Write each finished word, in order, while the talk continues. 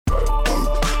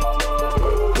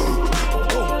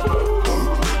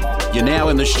You're now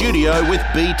in the studio with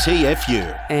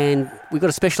BTFU. And we've got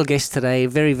a special guest today,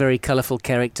 very, very colourful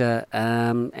character,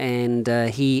 and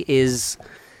he is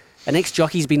an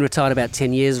ex-jockey. He's been retired about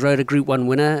 10 years, rode a Group 1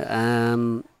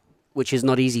 winner, which is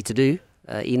not easy to do.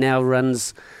 He now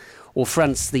runs or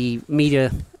fronts the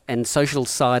media and social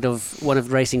side of one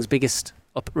of racing's biggest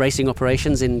racing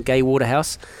operations in Gay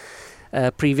Waterhouse,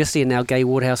 previously, and now Gay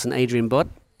Waterhouse and Adrian Bott.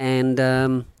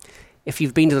 And if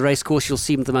you've been to the race course, you'll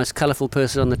see the most colourful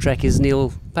person on the track is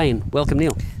Neil Paine. Welcome,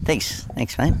 Neil. Thanks,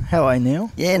 mate. How are you,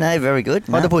 Neil? Yeah, no, very good.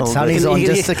 I had to put sunnies on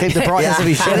just to keep the brightness of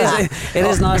his shirt. It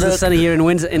is nice and sunny here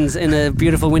in a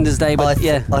beautiful winter's day. But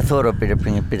I thought I'd better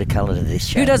bring a bit of colour to this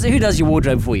show. Who does your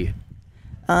wardrobe for you?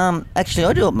 Actually,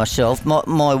 I do it myself.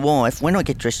 My wife, when I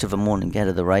get dressed of a morning and go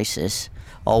to the races,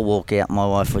 I'll walk out. My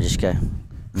wife will just go,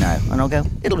 no, and I'll go,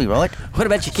 it'll be right. What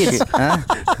about your kids?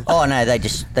 Oh no, they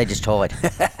just hide.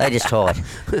 They just hide.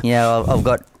 You know, I've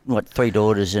got 3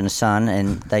 daughters and a son,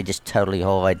 and they just totally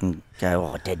hide and go,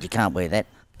 oh, Dad, you can't wear that.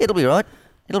 It'll be right.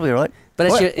 It'll be right. But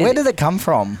where did it come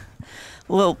from?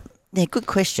 Well, yeah, good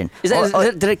question.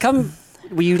 Did it come?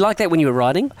 Were you like that when you were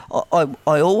riding? I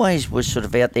always was sort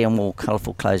of out there in more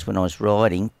colourful clothes when I was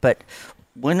riding, but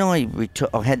when I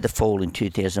had the fall in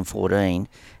 2014,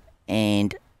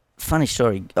 and funny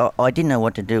story, I didn't know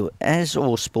what to do. As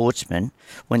all sportsmen,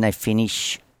 when they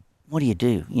finish, what do you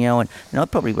do? You know, and I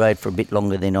probably rode for a bit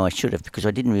longer than I should have because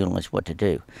I didn't realise what to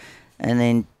do. And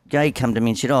then Gay come to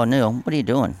me and said, oh, Neil, what are you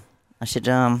doing? I said,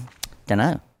 don't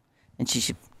know. And she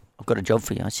said, I've got a job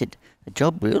for you. I said, a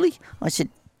job, really? I said,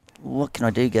 what can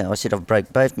I do, Gay? I said, I've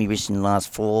broke both my wrists in the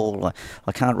last fall.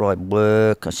 I can't ride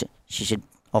work. She said,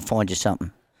 I'll find you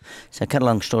something. So cut a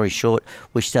long story short,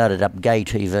 we started up Gay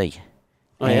TV.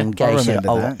 Oh, and yeah? Gay said,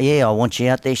 I want you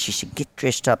out there. She said, get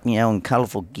dressed up, in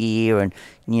colourful gear and,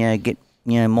 get,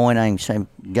 my name. So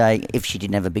Gay, if she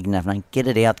didn't have a big enough name, get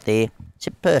it out there. I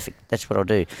said, perfect, that's what I'll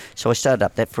do. So I started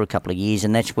up that for a couple of years,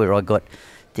 and that's where I got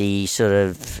the sort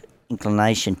of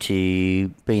inclination to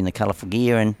be in the colourful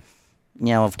gear, and,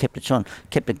 I've kept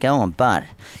it going. But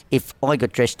if I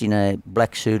got dressed in a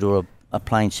black suit or a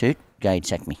plain suit, Gay'd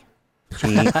sack me.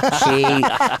 She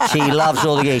loves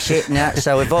all the gear.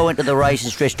 So if I went to the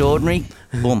races dressed ordinary,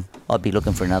 boom, I'd be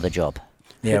looking for another job.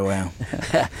 Yeah, wow.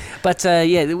 But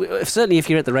certainly if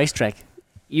you're at the racetrack,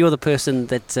 you're the person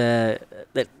that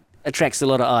attracts a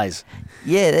lot of eyes.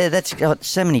 Yeah, that's got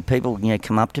so many people,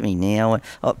 come up to me now.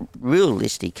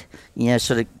 Realistic,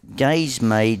 sort of Gay's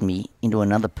made me into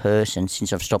another person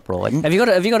since I've stopped riding. Have you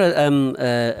got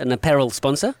an apparel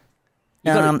sponsor?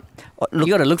 You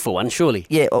got to look for one, surely.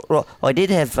 Yeah, I did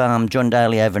have John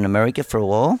Daly over in America for a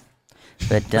while,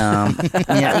 but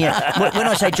when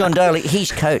I say John Daly,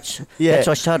 his coats. Yeah.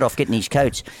 I started off getting his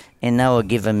coats, and they were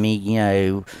giving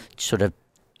me, sort of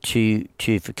two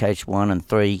for coach 1 and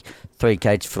three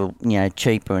coats for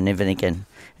cheaper and everything,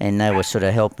 and they were sort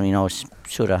of helping me. I was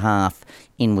sort of half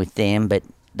in with them, but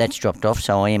that's dropped off,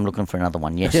 so I am looking for another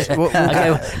one, yes. Okay,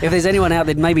 well, if there's anyone out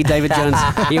there, maybe David Jones.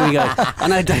 Here we go. I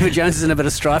know David Jones is in a bit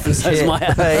of strife, and so's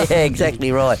Maya. Yeah,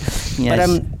 exactly right.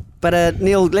 Yes. But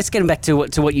Neil, let's get back to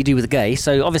what you do with Gay.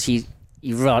 So obviously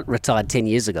you retired 10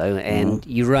 years ago, and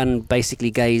you run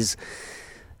basically Gay's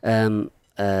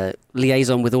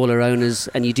liaison with all her owners,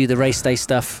 and you do the race day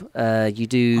stuff.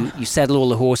 You saddle all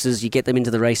the horses, you get them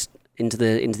into the race, into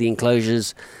the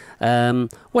enclosures.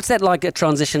 What's that like, a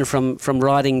transition from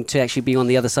riding to actually being on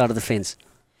the other side of the fence?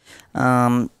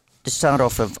 To start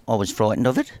off, I was frightened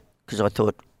of it because I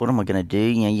thought, what am I going to do?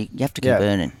 You have to keep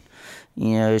earning.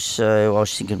 So I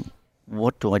was thinking,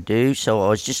 what do I do? So I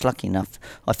was just lucky enough.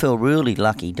 I felt really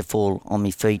lucky to fall on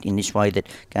my feet in this way that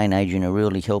Gay and Adrian have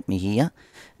really helped me here.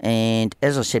 And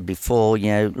as I said before,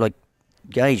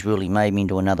 Gay's really made me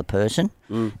into another person.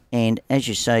 And as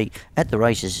you say, at the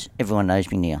races, everyone knows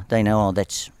me now. They know, oh,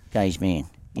 that's Gay's man.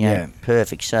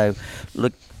 Perfect. So,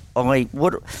 look, my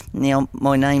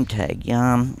name tag,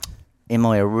 am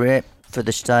I a rep for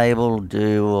the stable?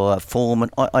 Do I foreman?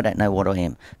 I don't know what I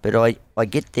am, but I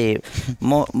get there.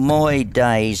 My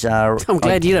days are. I'm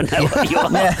glad you don't know what you are.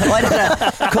 No, I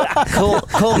don't know.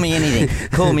 Call me anything.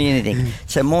 Call me anything.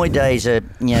 So my days are,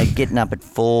 getting up at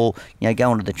 4,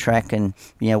 going to the track and,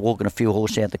 walking a few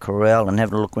horses out the corral and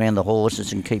having a look around the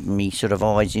horses and keeping me sort of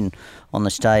eyes in on the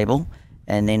stable.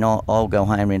 And then I'll go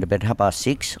home around about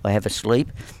 6:30. I have a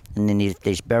sleep, and then if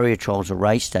there's barrier trials or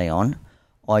race day on,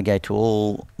 I go to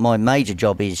all. My major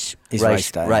job is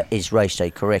race day. Is race day,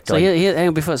 correct? So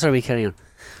hang on, sorry, we carry on.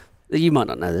 You might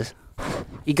not know this.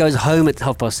 He goes home at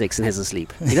 6:30 and has a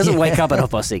sleep. He doesn't wake up at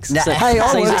 6:30. No. Hey,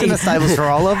 I worked in the stables for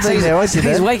all of these.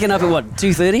 He's waking up at what,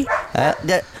 2:30?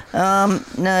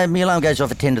 No, my alarm goes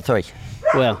off at 10 to 3.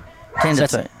 Well, 10 to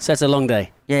 3. So it's a long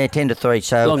day. Yeah, 10 to 3.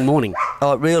 So Long morning.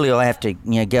 Oh, really, I have to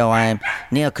go home.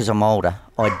 Now, because I'm older,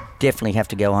 I definitely have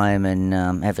to go home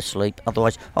and have a sleep.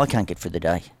 Otherwise, I can't get through the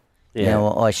day. Yeah. You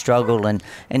know, I struggle. And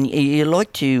you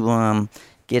like to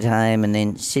get home and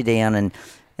then sit down and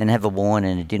have a wine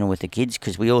and a dinner with the kids,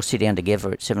 because we all sit down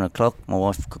together at 7 o'clock. My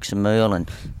wife cooks a meal, and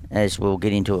as we'll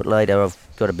get into it later, I've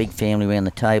got a big family around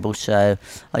the table, so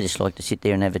I just like to sit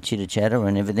there and have a chitter-chatter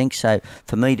and everything. So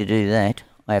for me to do that,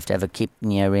 I have to have a kip,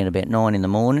 around about 9 in the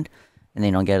morning, and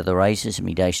then I go to the races and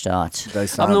my day starts.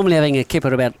 I'm normally having a kip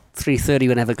at about 3:30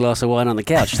 when I have a glass of wine on the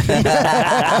couch.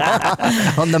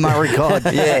 On the Murray Cod.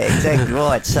 Yeah, exactly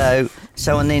right. So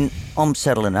and then I'm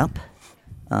settling up.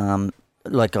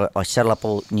 Like I settle up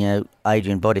all,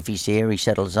 Adrian Bott, if he's there, he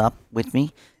settles up with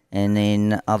me. And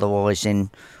then otherwise then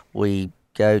we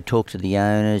go talk to the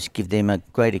owners, give them a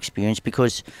great experience,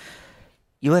 because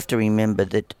you have to remember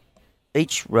that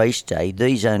each race day,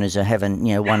 these owners are having,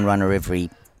 one runner every,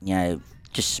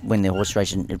 just when their horse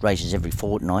racing, it races every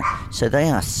fortnight. So they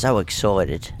are so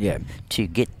excited to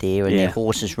get there and their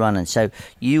horses running. So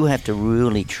you have to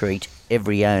really treat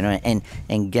every owner,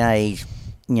 and Gay's,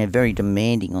 very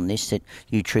demanding on this, that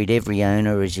you treat every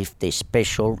owner as if they're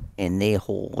special and their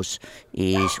horse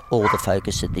is all the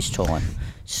focus at this time.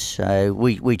 So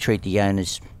we treat the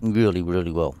owners really,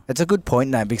 really well. It's a good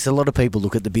point, though, because a lot of people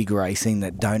look at the big racing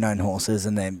that don't own horses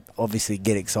and then obviously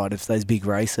get excited for those big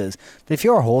races. But if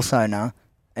you're a horse owner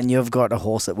and you've got a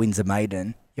horse that wins a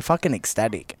maiden, you're fucking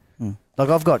ecstatic. Like,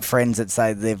 I've got friends that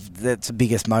say that's the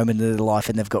biggest moment of their life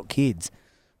and they've got kids.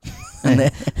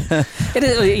 It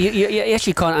is, you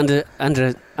actually can't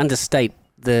understate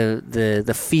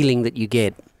the feeling that you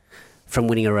get from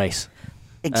winning a race.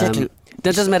 Exactly.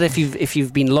 That doesn't matter if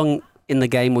you've been long in the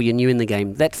game or you're new in the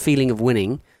game. That feeling of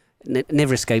winning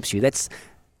never escapes you. That's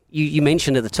you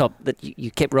mentioned at the top that you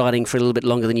kept riding for a little bit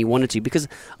longer than you wanted to, because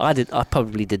I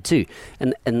probably did too.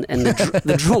 And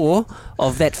the draw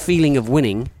of that feeling of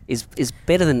winning is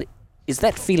better than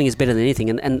anything.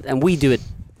 And we do it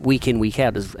week in, week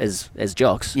out as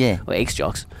jocks, or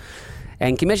ex-jocks.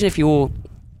 And can you imagine if you're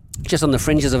just on the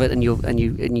fringes of it and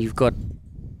you've got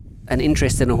an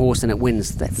interest in a horse and it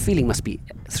wins? That feeling must be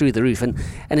through the roof. And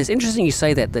it's interesting you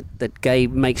say that Gay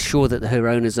makes sure that her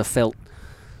owners are felt.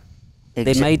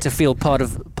 They're made to feel part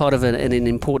of an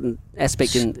important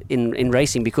aspect in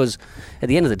racing, because at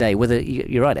the end of the day, whether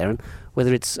you're right, Aaron,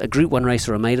 whether it's a Group 1 race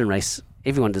or a maiden race,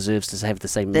 everyone deserves to have the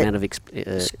same amount of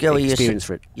experience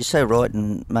for it. You're so right,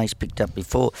 and Mace picked up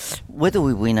before. Whether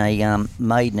we win a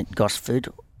maiden at Gosford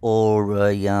or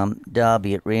a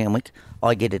derby at Randwick,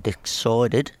 I get it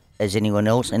excited as anyone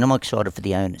else, and I'm excited for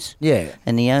the owners. Yeah.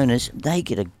 And the owners, they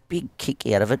get a big kick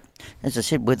out of it. As I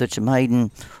said, whether it's a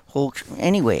maiden, hawks,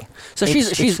 anywhere. So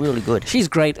she's really good. She's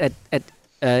great at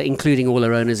including all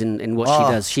her owners in what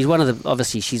she does. She's one of the,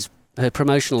 obviously, her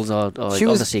promotionals are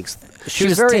obviously. She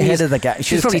was very ahead of the game.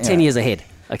 She was probably 10 years ahead.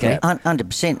 Okay,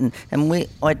 100%. And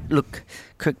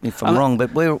correct me if I'm wrong,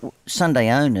 but we're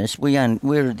Sunday owners. We're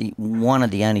one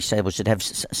of the only stables that have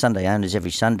Sunday owners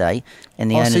every Sunday. And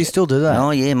the owners, so you still do that?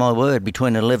 Oh yeah, my word.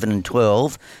 Between 11 and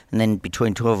 12, and then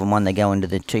between 12 and 1, they go into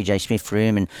the TJ Smith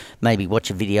room and maybe watch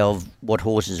a video of what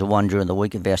horses have won during the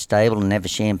week of our stable and have a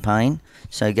champagne.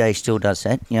 So Gay still does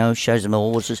that. Shows them the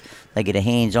horses. They get a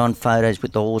hands-on photos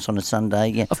with the horse on a Sunday.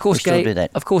 Yeah, of course, we still do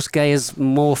that. Of course, Gay has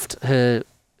morphed her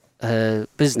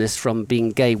business from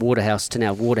being Gay Waterhouse to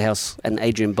now Waterhouse and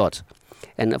Adrian Bott.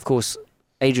 And of course,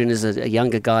 Adrian is a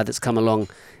younger guy that's come along,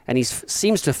 and he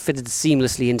seems to have fitted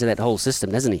seamlessly into that whole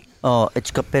system, hasn't he? Oh,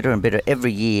 it's got better and better.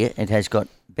 Every year it has got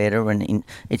better, and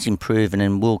it's improving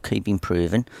and will keep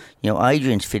improving.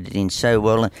 Adrian's fitted in so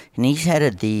well, and he's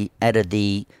added the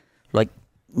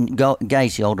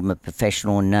Gay's the ultimate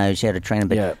professional and knows how to train him,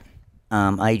 but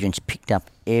Adrian's picked up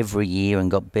every year and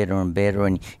got better and better,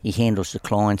 and he handles the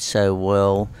clients so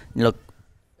well. Look,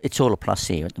 it's all a plus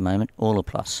here at the moment, all a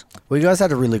plus. Well, you guys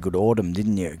had a really good autumn,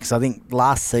 didn't you? Because I think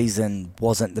last season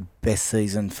wasn't the best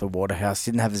season for Waterhouse.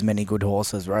 Didn't have as many good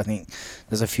horses, but I think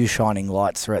there's a few shining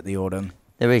lights throughout the autumn.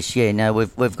 There is, yeah. No,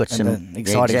 we've got some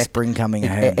exciting spring coming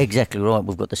ahead. Exactly right.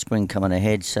 We've got the spring coming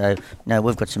ahead, so no,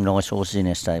 we've got some nice horses in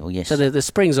our stable. Yes. So the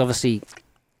spring's obviously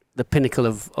the pinnacle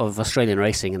of Australian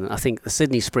racing, and I think the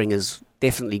Sydney Spring has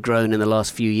definitely grown in the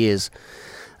last few years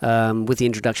with the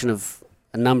introduction of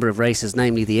a number of races,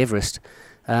 namely the Everest.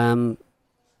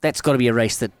 That's got to be a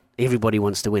race that everybody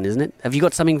wants to win, isn't it? Have you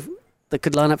got something that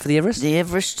could line up for the Everest? The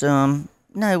Everest,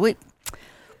 no,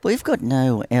 we've got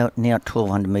no out and out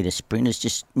 1200 metre sprinters.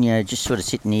 Just sort of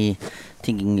sitting here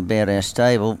thinking about our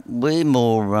stable. We're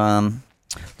more a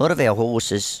lot of our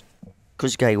horses,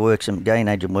 because Gay and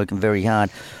Adrian working very hard.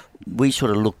 we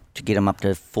sort of look to get them up to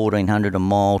 1,400 a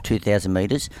mile, 2,000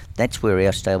 metres. That's where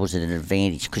our stables are at an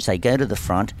advantage because they go to the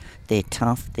front, they're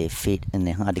tough, they're fit, and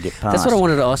they're hard to get past. That's what I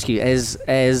wanted to ask you. As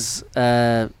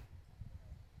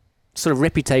sort of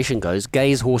reputation goes,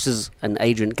 Gay's horses and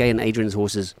Adrian's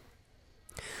horses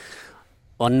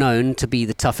are known to be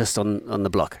the toughest on the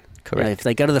block. Correct. If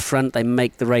they go to the front, they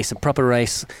make the race a proper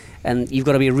race, and you've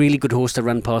got to be a really good horse to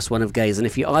run past one of Gay's. And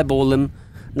if you eyeball them,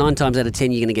 9 times out of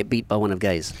 10, you're going to get beat by one of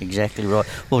Gay's. Exactly right.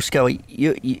 Well, Scully,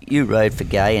 you rode for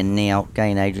Gay, and now Gay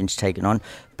and Adrian's taken on,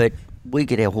 but we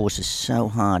get our horses so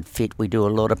hard fit. We do a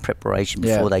lot of preparation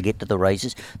before they get to the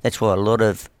races. That's why a lot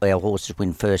of our horses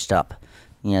win first up.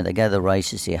 You know, they go to the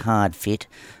races, they're hard fit.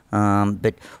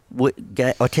 But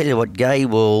I tell you what, Gay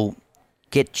will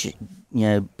get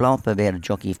blow up about a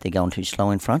jockey if they're going too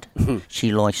slow in front.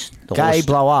 She likes the horse. Gay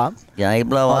blow up. Gay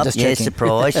blow up. Just yeah, checking.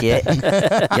 surprise.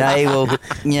 Yeah. Gay will.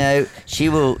 She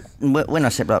will. When I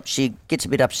step up, she gets a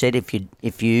bit upset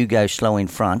if you go slow in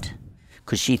front,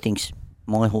 because she thinks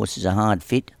my horses are hard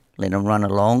fit. Let them run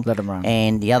along. Let them run.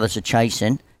 And the others are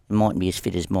chasing. It mightn't be as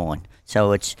fit as mine.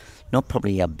 So it's not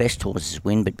probably our best horses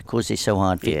win, but because they're so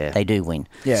hard fit, they do win.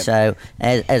 Yeah. So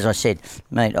as I said,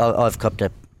 mate, I've copped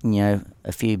a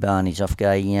few barneys off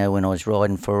Gay, when I was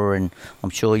riding for her, and I'm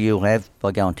sure you'll have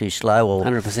by going too slow, or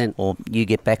 100%. or you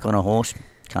get back on a horse.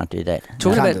 Can't do that.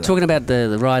 Talking about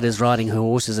the riders riding her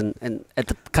horses, and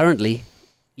currently,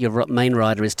 your main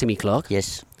rider is Timmy Clark.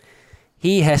 Yes.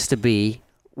 He has to be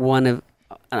one of.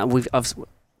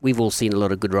 We've all seen a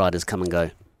lot of good riders come and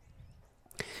go.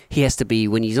 He has to be,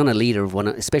 when he's on a leader of one,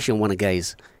 especially on one of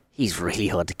Gay's, he's really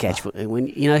hard to catch. When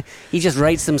he just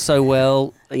rates them so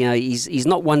well. He's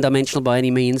not one-dimensional by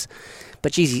any means,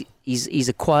 but geez, he's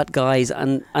a quiet guy. He's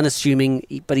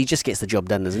unassuming, but he just gets the job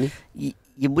done, doesn't he?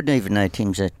 You wouldn't even know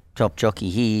Tim's a top jockey.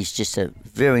 He's just a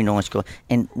very nice guy,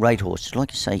 and rate horses.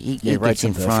 Like you say, he gets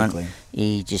in front.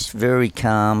 He's just very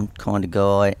calm kind of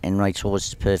guy, and rates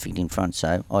horses perfect in front.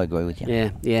 So I agree with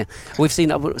you. Yeah. We've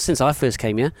seen since I first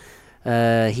came here.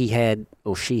 Gay had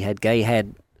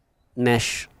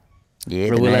Nash,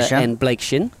 Rawilla and Blake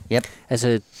Shin. Yep. As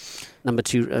her number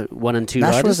 2, 1 and 2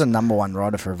 Nash riders. was the number 1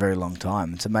 rider for a very long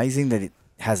time. It's amazing that it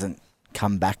hasn't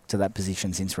come back to that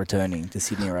position since returning to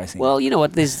Sydney racing. Well, you know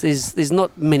what? There's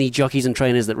not many jockeys and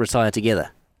trainers that retire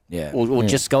together. Yeah. Or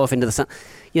just go off into the sun.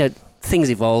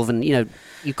 Things evolve, and you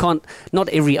can't. Not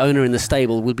every owner in the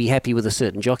stable would be happy with a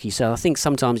certain jockey. So I think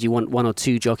sometimes you want 1 or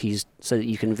 2 jockeys so that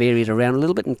you can vary it around a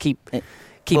little bit and keep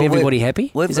everybody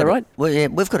happy. Is that right? Well, yeah,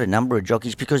 we've got a number of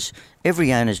jockeys because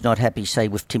every owner's not happy, say,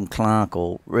 with Tim Clark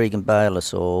or Regan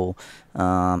Bayless or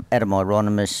Adam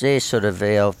Ironimus. They're sort of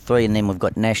our 3, and then we've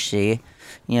got Nash there.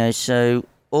 So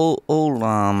all.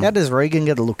 How does Regan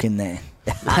get a look in there?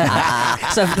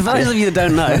 So for those of you that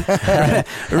don't know,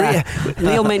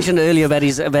 Neil mentioned earlier about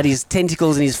his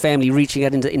tentacles and his family reaching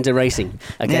out into racing.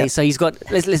 Okay, Yeah. so he's got.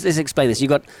 Let's explain this. You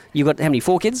got how many?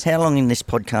 4 kids? How long in this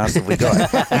podcast have we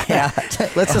got?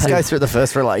 Let's just go through the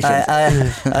first relation.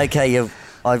 Okay,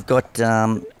 I've got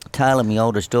Taylor, my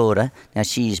oldest daughter. Now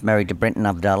she's married to Brenton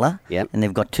Abdallah. Yep. And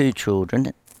they've got 2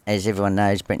 children. As everyone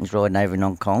knows, Brenton's riding over in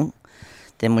Hong Kong.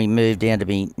 Then we moved down to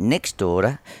my next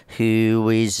daughter, who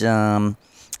is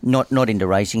not into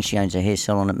racing. She owns a hair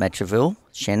salon at Matraville,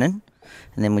 Shannon.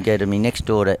 And then we go to my next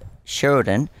daughter,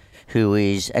 Sheridan, who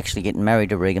is actually getting married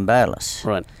to Regan Bayless.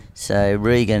 Right. So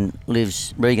Regan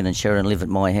and Sheridan live at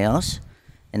my house.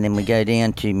 And then we go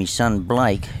down to my son,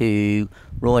 Blake, who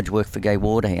rides work for Gay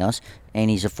Waterhouse,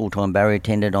 and he's a full-time barrier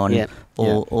attendant on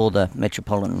all the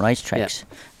metropolitan racetracks.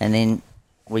 Yeah. And then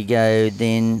we go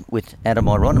then with Adam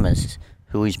Ironimus,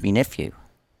 who is my nephew.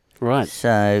 Right.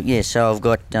 So I've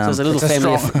got. So it's a little it's a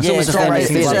family. strong- It's Yeah, almost a strong family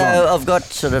racing affair. bloodline. so I've got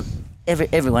sort of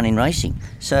everyone in racing.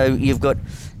 So you've got,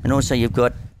 and also you've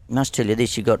got. I must tell you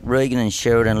this: you've got Regan and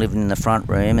Sheridan living in the front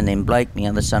room, and then Blake, my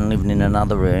other son, living in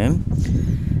another room,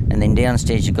 and then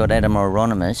downstairs you've got Adam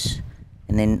Ironimus,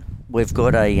 and then we've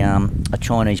got a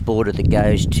Chinese border that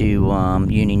goes to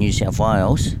Uni, New South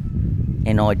Wales.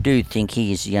 And I do think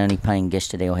he is the only paying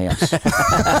guest at our house.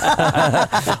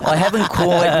 I haven't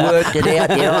quite worked it out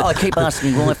yet. I keep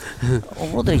asking my wife,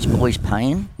 what are these boys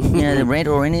paying? The rent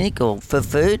or anything, or for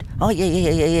food? Oh,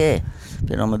 yeah.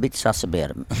 But I'm a bit sus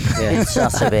about it.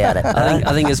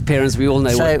 I think as parents we all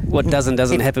know what does and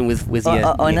doesn't happen with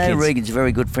your I know kids. Regan's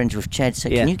very good friends with Chad, so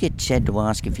Yeah. can you get Chad to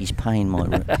ask if he's paying my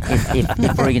rent?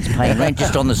 if Regan's paying rent,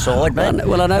 just on the side, mate?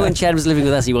 Well, I know when Chad was living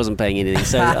with us, he wasn't paying anything,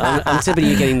 so I'm tipping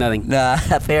you getting nothing. Nah,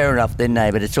 fair enough then,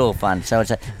 no, but it's all fun. So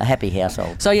it's a happy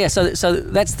household. So so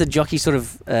that's the jockey sort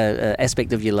of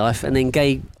aspect of your life, and then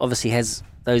Gay obviously has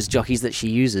those jockeys that she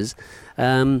uses.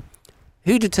 Who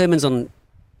determines on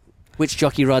Which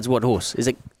jockey rides what horse? Is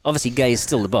it obviously Gay is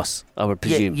still the boss? I would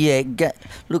presume.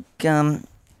 Look, Gay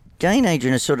and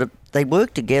Adrian are sort of, they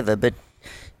work together, but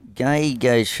Gay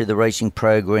goes through the racing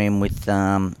program with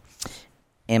Emma.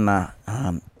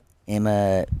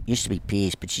 Emma used to be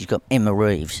Pierce, but she's got Emma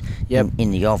Reeves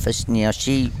in the office. Now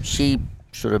she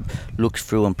sort of looks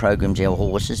through and programs our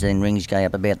horses, then rings Gay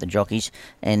up about the jockeys,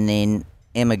 and then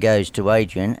Emma goes to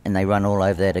Adrian, and they run all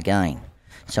over that again.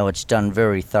 So it's done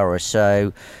very thorough.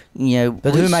 So,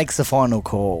 But who makes the final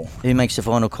call? Who makes the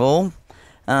final call?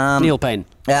 Neil Paine.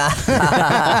 I'm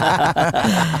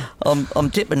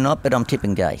tipping not, but I'm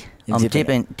tipping Gay. I'm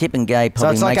tipping Gay. Probably so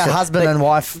it's like makes a husband and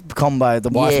wife combo. The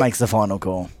wife makes the final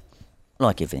call.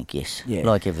 Like everything, yes. Yeah.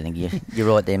 Like everything, yeah.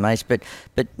 You're right there, mate. But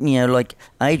like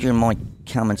Adrian might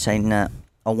come and say, no,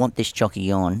 I want this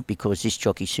jockey on because this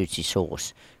jockey suits his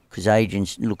horse. Because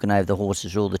Adrian's looking over the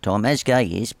horses all the time, as Gay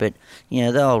is. But,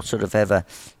 they'll sort of have a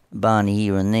barney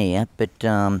here and there. But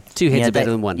two heads are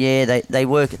better than one. Yeah, they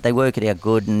work it out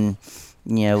good, and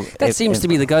that seems to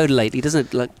be the go lately, doesn't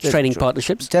it? Like training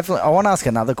partnerships. Definitely. I want to ask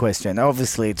another question.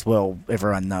 Obviously,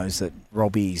 everyone knows that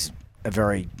Robbie's a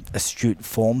very astute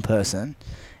form person.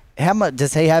 How much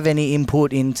does he have any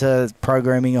input into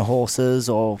programming of horses,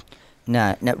 or?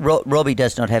 No, Robbie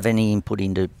does not have any input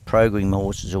into programming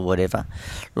horses or whatever.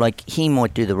 Like, he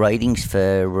might do the ratings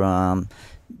for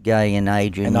Gay and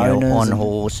Adrian on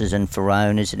horses and for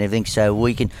owners and everything. So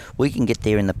we can get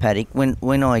there in the paddock.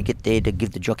 When I get there to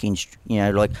give the jockey,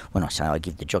 like when I say I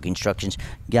give the jockey instructions,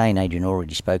 Gay and Adrian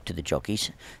already spoke to the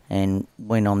jockeys. And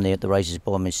when I'm there at the races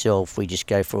by myself, we just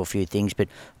go for a few things. But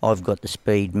I've got the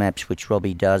speed maps, which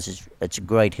Robbie does. It's a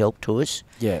great help to us.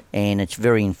 Yeah. And it's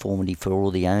very informative for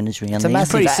all the owners around there. It's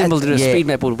pretty simple to do a speed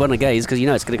map with one of Gay's because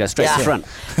it's going to go straight to the front.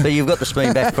 But you've got the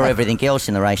speed map for everything else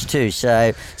in the race too.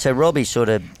 So Robbie sort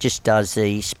of just does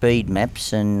the speed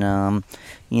maps, and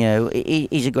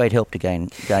he's a great help to Gay and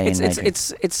Adrian.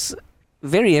 It's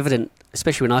very evident,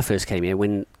 especially when I first came here,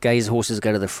 when Gay's horses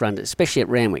go to the front, especially at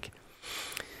Randwick.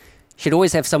 She'd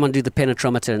always have someone do the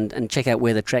penetrometer and check out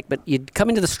where the track, but you'd come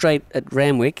into the straight at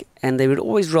Randwick and they would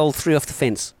always roll 3 off the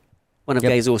fence, one of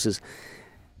Gay's horses.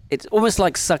 It's almost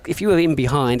like if you were in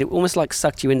behind, it almost like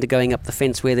sucked you into going up the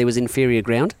fence where there was inferior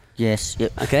ground. Yes,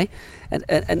 yep. Okay?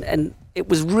 And it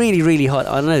was really, really hot.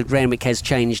 I know Randwick has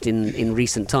changed in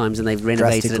recent times, and they've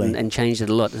renovated it and changed it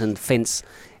a lot, and fence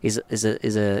is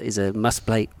a must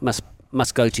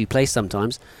go to place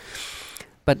sometimes.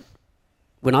 But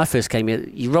when I first came here,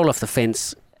 you roll off the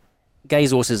fence,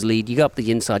 Gay's horses lead, you go up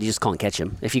the inside, you just can't catch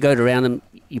them. If you go around them,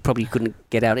 you probably couldn't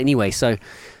get out anyway. So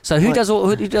who does all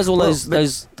those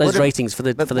ratings for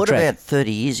the track? What about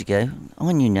 30 years ago?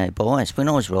 I knew no bias. When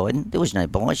I was riding, there was no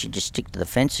bias. You just stick to the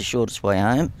fence, the shortest way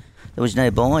home. There was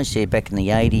no bias there back in the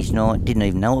 80s. No, didn't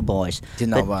even know a bias.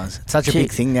 Didn't know a bias. It's such a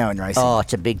big thing now in racing. Oh,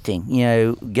 it's a big thing.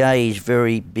 Gay is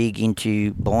very big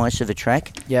into bias of a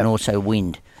track and also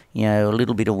wind. A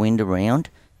little bit of wind around.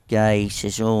 Gay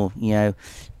says,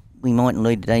 we mightn't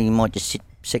lead today. You might just sit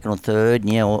second or third,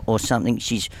 or something.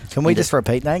 Can we just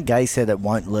repeat that? Gay said it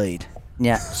won't lead.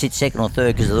 Yeah, sit second or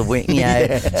third because of the wind,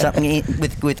 something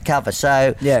with cover.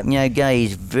 So, Gay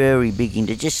is very big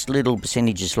into just little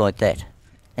percentages like that.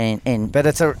 But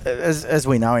it's as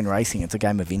we know in racing, it's a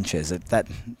game of inches. That's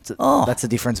the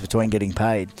difference between getting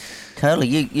paid. Totally,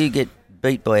 you get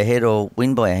beat by a head or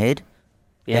win by a head.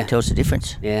 That tells the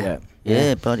difference. Yeah,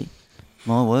 buddy.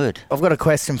 My word. I've got a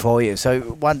question for you.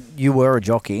 So, you were a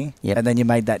jockey, and then you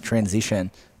made that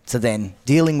transition to then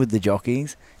dealing with the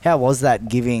jockeys. How was that,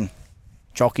 giving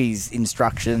jockeys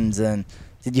instructions, and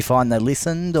did you find they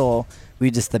listened, or were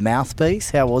you just the mouthpiece?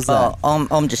 How was that?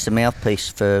 I'm just a mouthpiece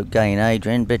for Gay and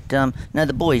Adrian, but no,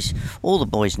 all the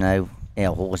boys know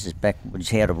our horses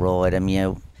backwards, how to ride them.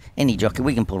 Any jockey,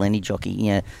 we can pull any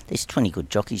jockey. There's 20 good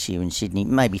jockeys here in Sydney,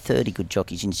 maybe 30 good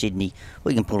jockeys in Sydney.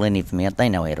 We can pull any of them out. They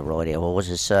know how to ride our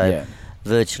horses, so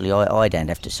virtually I don't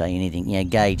have to say anything.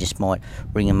 Gay just might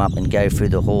ring them up and go through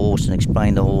the horse and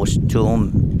explain the horse to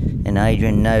them, and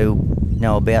Adrian know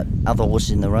about other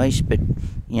horses in the race, but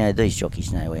these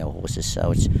jockeys know our horses,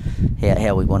 so it's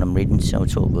how we want them ridden, so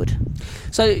it's all good.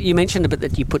 So you mentioned a bit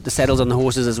that you put the saddles on the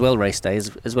horses as well, race days,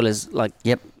 as well as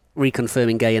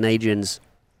reconfirming Gay and Adrian's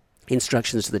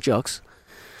instructions to the jocks.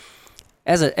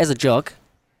 As a jock,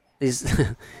 it's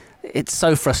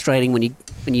so frustrating when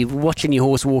you're watching your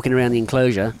horse walking around the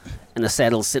enclosure and the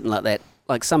saddle's sitting like that.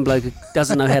 Like some bloke who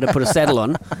doesn't know how to put a saddle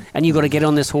on, and you've got to get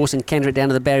on this horse and canter it down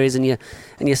to the barriers, and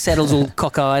your saddle's all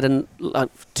cockeyed and like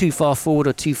too far forward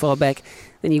or too far back.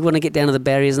 Then you want to get down to the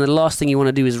barriers, and the last thing you want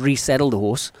to do is resaddle the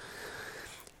horse.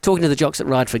 Talking to the jocks that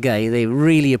ride for Gay, they're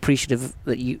really appreciative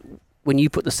that when you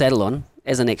put the saddle on,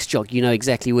 as an ex-jock, you know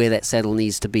exactly where that saddle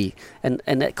needs to be, and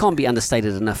it can't be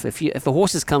understated enough. If a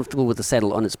horse is comfortable with the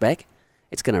saddle on its back,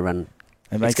 it's going to run.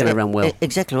 It's going to run well.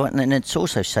 Exactly right, and it's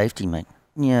also safety, mate.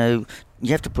 You know,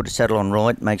 you have to put a saddle on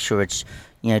right, make sure it's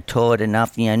tight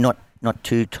enough. Not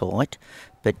too tight,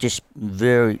 but just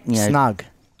very snug.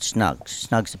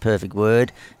 Snug's the perfect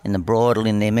word, and the bridle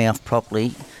in their mouth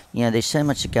properly. There's so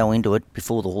much to go into it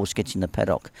before the horse gets in the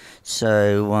paddock.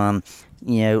 So,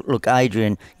 look,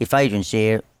 Adrian, if Adrian's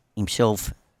there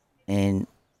himself and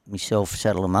myself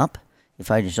saddle him up. If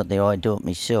Adrian's not there, I do it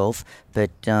myself.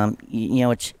 But,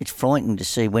 it's frightening to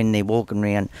see when they're walking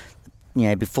around,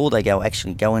 before they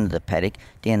actually go into the paddock,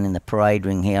 down in the parade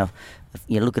ring, how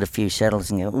you look at a few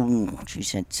saddles and go, ooh,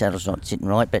 geez, that saddle's not sitting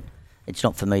right, but it's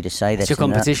not for me to say. That's your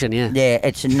competition, yeah. Yeah,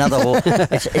 it's another horse.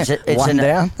 One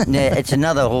down. Yeah, it's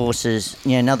another horse's,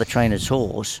 another trainer's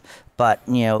horse. But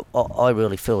I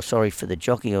really feel sorry for the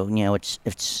jockey. It's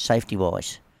safety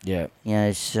wise. Yeah.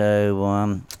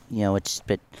 So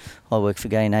but I work for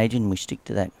Gay and Adrian. We stick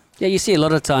to that. Yeah, you see a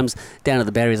lot of times down at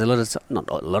the barriers. Not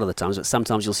a lot of the times, but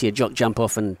sometimes you'll see a jock jump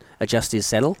off and adjust his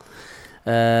saddle.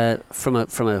 From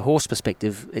a horse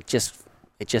perspective, it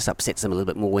just upsets them a little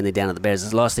bit more when they're down at the barriers.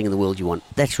 It's the last thing in the world you want.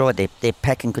 That's right. Their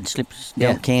packing could slip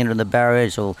down canter in the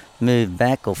barriers or move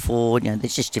back or forward.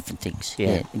 There's just different things.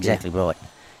 Yeah, exactly right.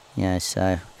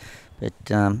 So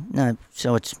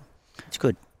it's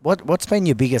good. What's been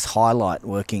your biggest highlight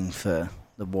working for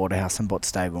the Waterhouse and Bott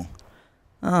stable?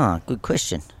 Good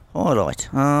question. Highlight.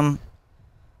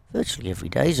 Virtually every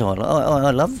day's highlight.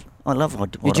 I love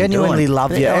what you genuinely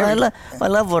love it. I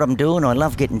love what I'm doing. I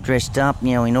love getting dressed up,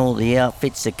 in all the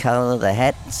outfits, the colour, the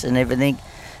hats and everything.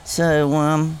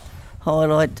 So,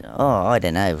 highlight, I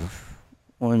don't know.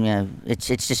 Well, it's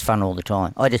just fun all the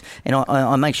time.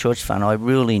 I make sure it's fun. I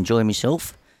really enjoy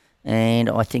myself. And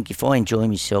I think if I enjoy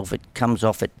myself, it comes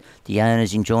off at the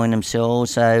owners enjoying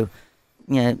themselves. So,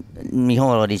 my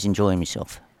highlight is enjoying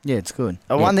myself. Yeah, it's good.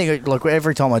 One thing, like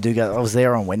every time I do go, I was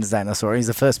there on Wednesday and I saw him. He's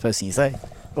the first person you see.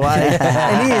 Well,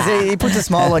 and he puts a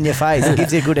smile on your face. He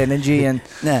gives you good energy, and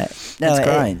it's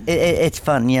great. It's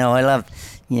fun. I love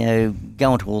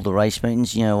going to all the race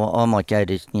meetings. I might go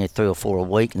to 3 or 4 a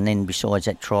week, and then besides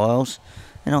that trials,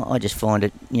 and I just find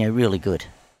it really good.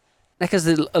 Because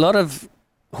a lot of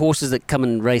horses that come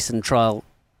and race and trial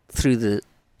through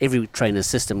every trainer's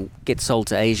system get sold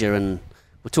to Asia, and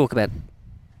we'll talk about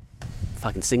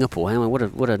fucking Singapore.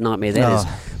 What a nightmare that is.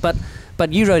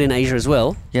 But you rode in Asia as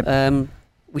well. Yep.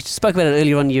 We spoke about it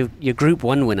earlier on. Your Group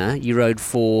 1 winner, you rode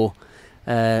for,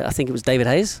 I think it was David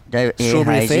Hayes?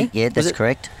 Strawberry Fair? Yeah, that's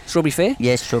correct. Strawberry Fair?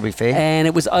 Yes, Strawberry Fair. And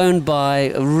it was owned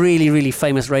by a really, really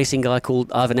famous racing guy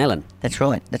called Ivan Allen. That's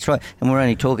right. And we're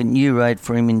only talking, you rode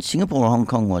for him in Singapore or Hong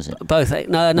Kong, was it? Both.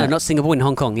 No, not Singapore, in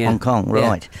Hong Kong, yeah. Hong Kong,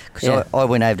 right. Because I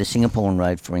went over to Singapore and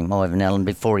rode for him, Ivan Allen,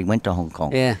 before he went to Hong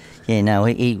Kong. Yeah. Yeah, no,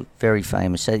 he very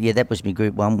famous. So, that was my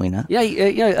Group 1 winner. Yeah,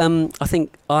 I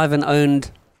think Ivan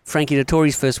owned Frankie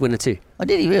Dettori's first winner too. Oh,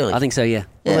 did he really? I think so, yeah.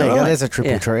 Well, there you go. There's a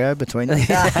triple trio between them.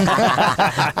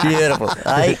 Beautiful.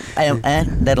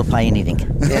 And that'll pay anything.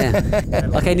 Yeah.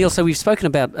 Okay, Neil, so we've spoken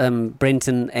about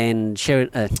Brenton and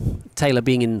Taylor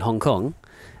being in Hong Kong.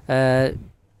 Do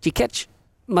you catch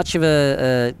much of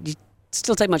do you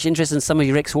still take much interest in some of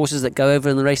your ex-horses that go over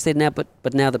in the race there now, but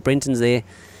now that Brenton's there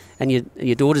and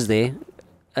your daughter's there,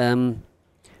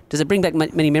 does it bring back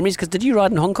many memories? Because did you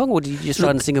ride in Hong Kong or did you just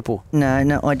ride in Singapore?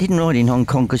 No, I didn't ride in Hong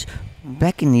Kong because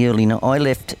back in the early... I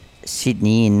left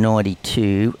Sydney in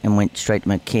 92 and went straight to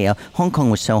Macau. Hong Kong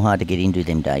was so hard to get into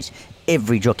them days.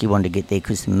 Every jockey wanted to get there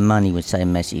because the money was so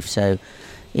massive. So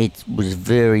it was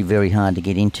very, very hard to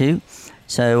get into.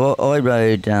 So I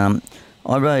rode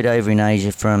over in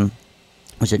Asia from,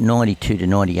 was it 92 to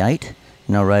 98?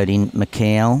 And I rode in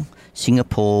Macau,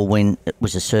 Singapore when it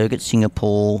was a circuit,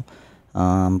 Singapore...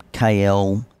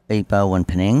 KL, Ipoh and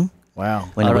Penang. Wow.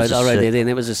 I rode there then.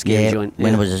 That was a scary joint.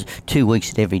 When it was 2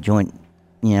 weeks at every joint,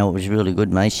 it was really good,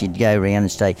 mate. You'd go around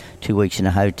and stay 2 weeks in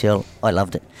a hotel. I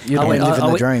loved it. You'd be living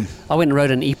the dream. I went and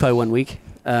rode in Ipoh 1 week,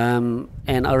 and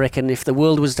I reckon if the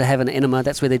world was to have an enema,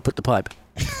 that's where they'd put the pipe.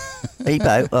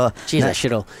 Ipoh? Jeez, that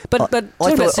shit all. But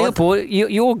talking about Singapore,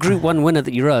 your Group 1 winner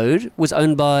that you rode was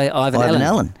owned by Ivan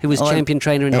Allen, who was champion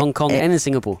trainer in Hong Kong and in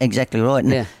Singapore. Exactly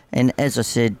right. And as I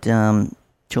said,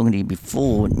 talking to you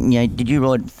before, did you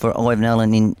ride for Ivan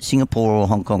Allen in Singapore or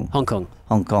Hong Kong? Hong Kong.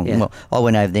 Hong Kong. Yeah. Well, I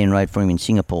went over there and rode for him in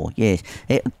Singapore. Yes,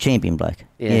 champion bloke.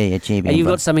 Yeah, champion. And you've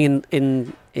bloke. got something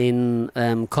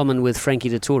in common with Frankie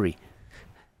Dettori.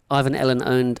 Ivan Allen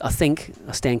owned, I think,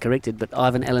 I stand corrected, but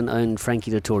Ivan Allen owned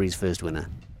Frankie Dettori's first winner.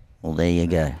 Well, there you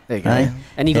go. There you go. Eh?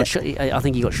 And he got shot, I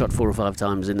think he got shot 4 or 5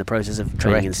 times in the process of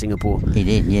training in Singapore. He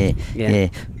did, yeah. Yeah.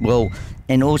 Well,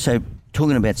 and also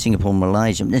talking about Singapore and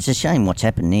Malaysia, it's a shame what's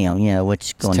happened now. You know,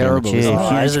 what's gone down the terrible, tubes. isn't it?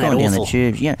 You know, it's Isn't it gone down the awful?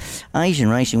 tubes. Yeah, Asian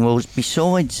racing. Well,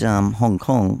 besides Hong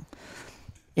Kong,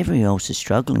 everywhere else is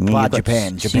struggling. Well, You've got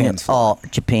Japan's flying.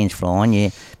 Japan's flying, yeah.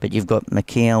 But you've got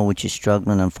Macau, which is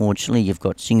struggling, unfortunately. You've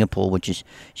got Singapore, which is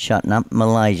shutting up.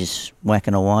 Malaysia's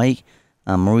whacking away.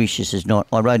 Mauritius is not.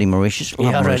 I rode in Mauritius.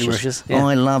 Yeah, Love I rode in Mauritius, yeah.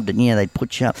 I loved it. Yeah, they'd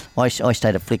put you up. I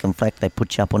stayed at Flick and Flack. They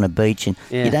put you up on a beach, and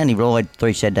Yeah. you'd only ride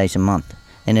 3 Saturdays a month.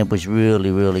 And it was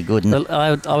really, really good. And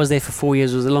I was there for 4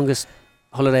 years. It was the longest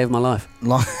holiday of my life.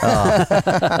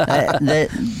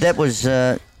 that was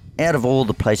out of all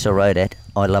the places I rode at,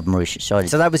 I love Mauritius. So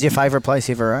that was your favourite place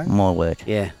you ever rode? My word.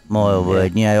 Yeah. My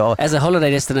word. You know, As a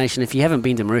holiday destination, if you haven't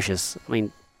been to Mauritius, I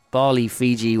mean, Bali,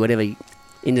 Fiji, whatever,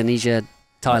 Indonesia,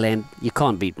 Thailand, you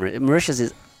can't beat Mauritius. Mauritius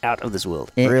is out of this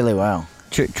world. Yeah. Really well.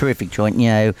 Terrific joint, you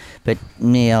know. But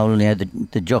now, you know,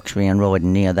 the jocks around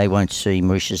riding now, they won't see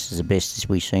Mauritius as the best as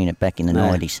we seen it back in the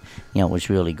 90s. You know, it was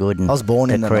really good. And I was born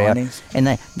in the crowd. 90s.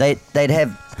 And they'd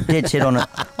have, dead set on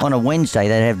a Wednesday,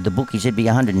 they'd have the bookies. There'd be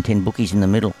 110 bookies in the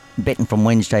middle, betting from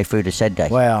Wednesday through to Saturday.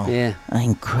 Wow. Yeah.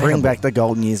 Incredible. Bring back the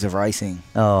golden years of racing.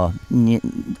 Oh,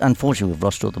 unfortunately, we've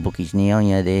lost all the bookies now.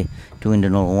 You know, they're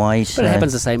dwindling all away. But it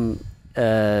happens the same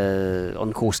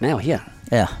on course now here.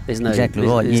 Yeah, There's no, exactly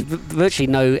right. There's virtually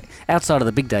no, outside of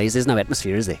the big days, there's no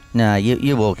atmosphere, is there? No,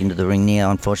 you walk into the ring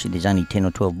now, unfortunately, there's only 10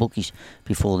 or 12 bookies.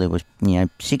 Before there was,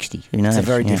 60. Who knows? It's a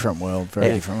very Yeah. different world.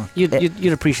 Very different.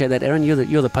 You'd appreciate that, Aaron.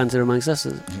 You're the punter amongst us.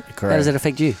 How does that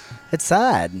affect you? It's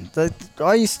sad.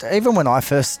 Even when I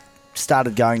first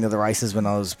started going to the races when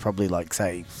I was probably like,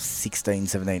 say, 16,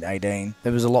 17, 18,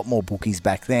 there was a lot more bookies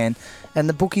back then. And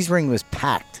the bookies ring was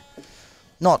packed.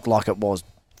 Not like it was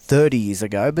 30 years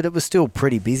ago, but it was still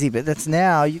pretty busy. But that's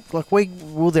now, we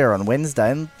were there on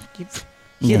Wednesday and you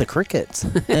hear the crickets.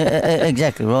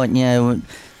 Exactly right. You know,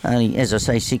 only, as I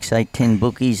say, 6, 8, 10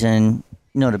 bookies and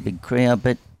not a big crowd.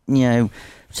 But,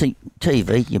 see,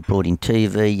 TV, you brought in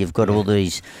TV, you've got all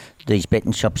these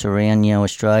betting shops around,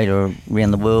 Australia or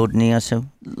around the world now. So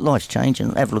life's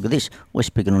changing. Have a look at this. We're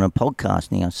speaking on a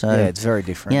podcast now. So Yeah, it's very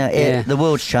different. Yeah, the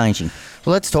world's changing.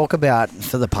 Well, let's talk about,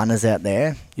 for the punters out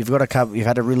there, you've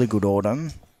had a really good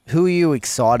autumn. Who are you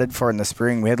excited for in the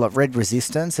spring? We had Red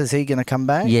Resistance. Is he going to come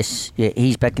back? Yes, yeah,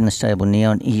 he's back in the stable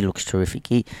now, and he looks terrific.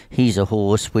 He's a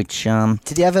horse which.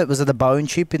 Did he have it? Was it a bone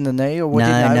chip in the knee, or what?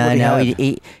 No.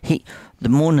 He the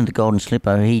morning of the Golden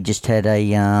Slipper, he just had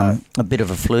a bit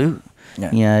of a flu.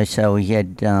 Yeah. So he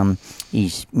had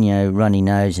his runny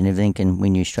nose and everything, and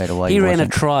we knew straight away. He ran a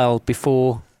wasn't. trial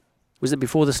before. Was it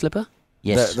before the Slipper?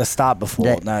 Yes. The start before.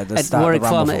 At Warwick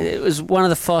Farm. Before. It was one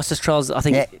of the fastest trials I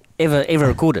think ever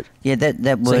recorded. Yeah,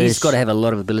 that was. So he's got to have a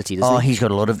lot of ability, doesn't he? He's got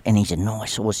a lot of, and he's a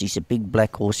nice horse. He's a big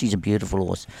black horse. He's a beautiful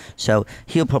horse. So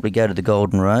he'll probably go to the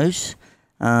Golden Rose.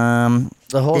 The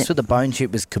horse with the bone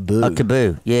chip was Kaboo.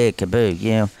 Kaboo,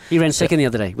 yeah. He ran second the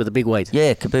other day with a big weight.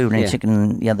 Yeah, Kaboo ran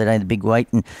second the other day, the big weight,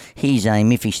 and his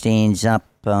aim, if he stands up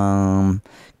to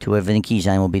everything, his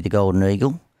aim will be the Golden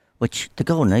Eagle. Which the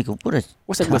Golden Eagle,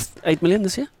 What's that worth? 8 million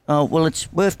this year? Oh well,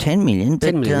 it's worth 10 million. But,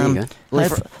 10 million. There you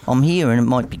go. I'm hearing it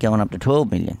might be going up to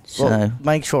 12 million. So well,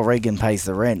 make sure Regan pays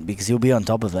the rent because he'll be on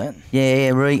top of it. Yeah,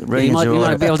 Regan's you all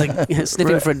right. might be able to snip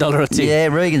him for $1 or $2. Yeah,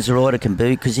 Regan's all right at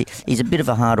Kaboo because he's a bit of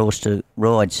a hard horse to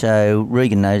ride. So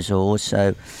Regan knows the horse,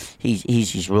 so he's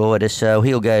his rider. So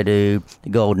he'll go to the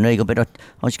Golden Eagle. But I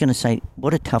was going to say,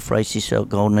 what a tough race this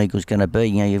Golden Eagle's going to be.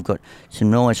 You've got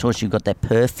some nice horses. You've got that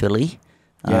Perth filly.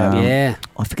 Yeah.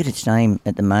 I forget its name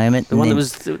at the moment. The one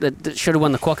that should have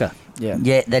won the Quokka.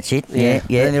 Yeah, that's it. Yeah.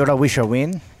 Yeah. And then you've got I Wish I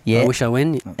Win. Yeah. I wish I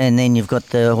win. And then you've got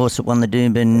the horse that won the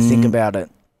Doomben. Think about it.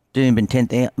 Doomben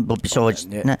 10th. But besides,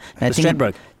 The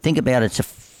Stradbroke. Think about it. It's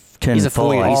a turn He's a 5.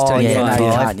 four-year. He's turning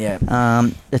five.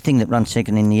 Yeah. The thing that runs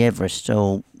second in the Everest,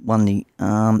 or won the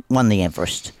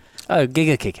Everest. Oh,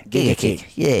 Giga Kick. Giga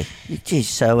Kick. Yeah. Geez,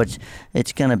 so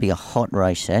it's going to be a hot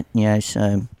race, that.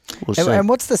 So we'll see. And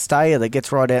what's the stayer that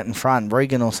gets right out in front?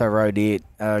 Regan also rode it.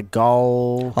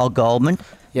 Goldman.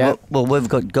 Yeah. Well, we've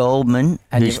got Goldman.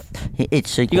 And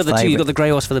It's You got the two. You got the grey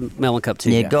horse for the Melbourne Cup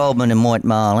too. Yeah, Goldman and White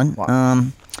Marlin.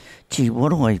 Gee, what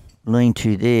do I lean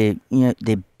to there?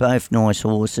 They're both nice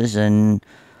horses, and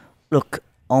look,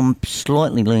 I'm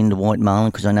slightly leaning to White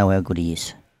Marlin because I know how good he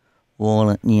is.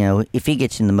 Well, if he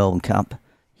gets in the Melbourne Cup,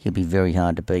 he'll be very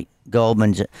hard to beat.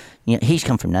 Goldman's, he's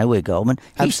come from nowhere, Goldman.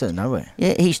 Absolutely nowhere.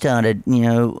 Yeah, he started,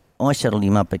 I settled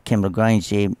him up at Kembla Grange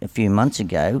there a few months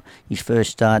ago. His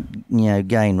first start,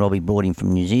 Gay and Robbie brought him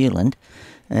from New Zealand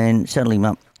and settled him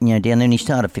up, down there, and he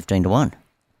started 15-1.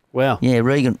 Wow. Yeah,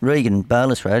 Regan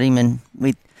Bayless rode him, and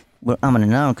we were umming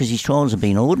and ahhing because his trials have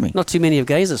been ordinary. Not too many of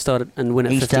Gaze that started and win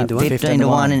at He 15 to 1. 15 to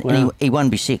 1, and Wow. he won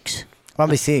B6.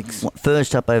 1B6.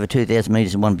 First up over 2,000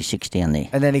 metres and 1B6 down there.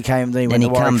 And then he came, then he Then went he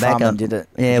to Warwick come back Farm up, and did it.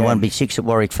 yeah, again. 1B6 at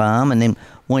Warwick Farm, and then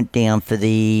went down for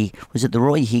was it the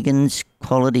Roy Higgins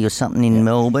quality or something in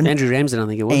Melbourne? Andrew Ramsden, I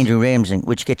think it was. Andrew Ramsden,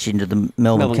 which gets you into the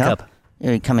Melbourne Cup.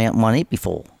 Yeah, he come out and won it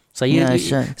before. So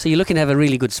so you're looking to have a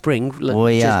really good spring.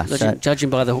 We are. Judging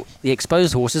by the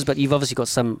exposed horses, but you've obviously got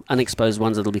some unexposed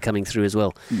ones that'll be coming through as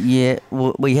well. Yeah,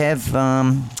 we have.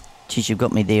 Geez, you've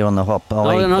got me there on the hop.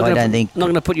 I don't think. Not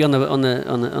going to put you on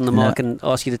the mark and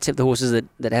ask you to tip the horses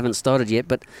that haven't started yet.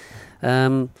 But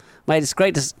mate, it's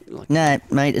great to. No,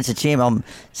 mate, it's a champ. I'm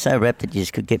so rapt that you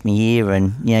just could get me here,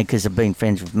 and because I've been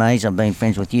friends with Maze, I've been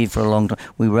friends with you for a long time.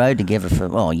 We rode together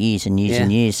for years and years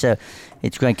and years. So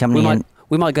it's great coming in.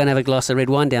 We might go and have a glass of red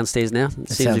wine downstairs now.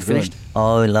 As soon as we've finished.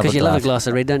 Oh, I love a glass. Because you love a glass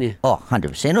of red, don't you? Oh,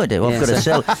 100% I do.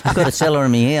 Yeah, I've got a cellar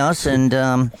in my house,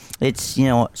 and it's,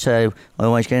 so I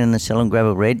always go in the cellar and grab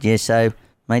a red. Yeah, so,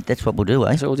 mate, that's what we'll do,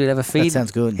 eh? So we'll do have a feed. That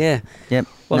sounds good. Yeah. Yep.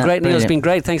 Well, great, Neil. It's been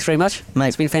great. Thanks very much. Mate,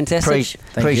 it's been fantastic.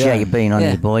 Appreciate you being on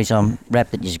here, boys. I'm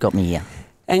rapt that you've got me here.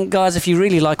 And guys, if you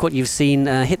really like what you've seen,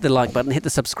 hit the like button, hit the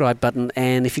subscribe button,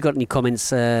 and if you've got any comments,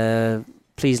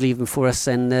 please leave them for us.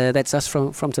 And that's us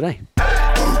from today.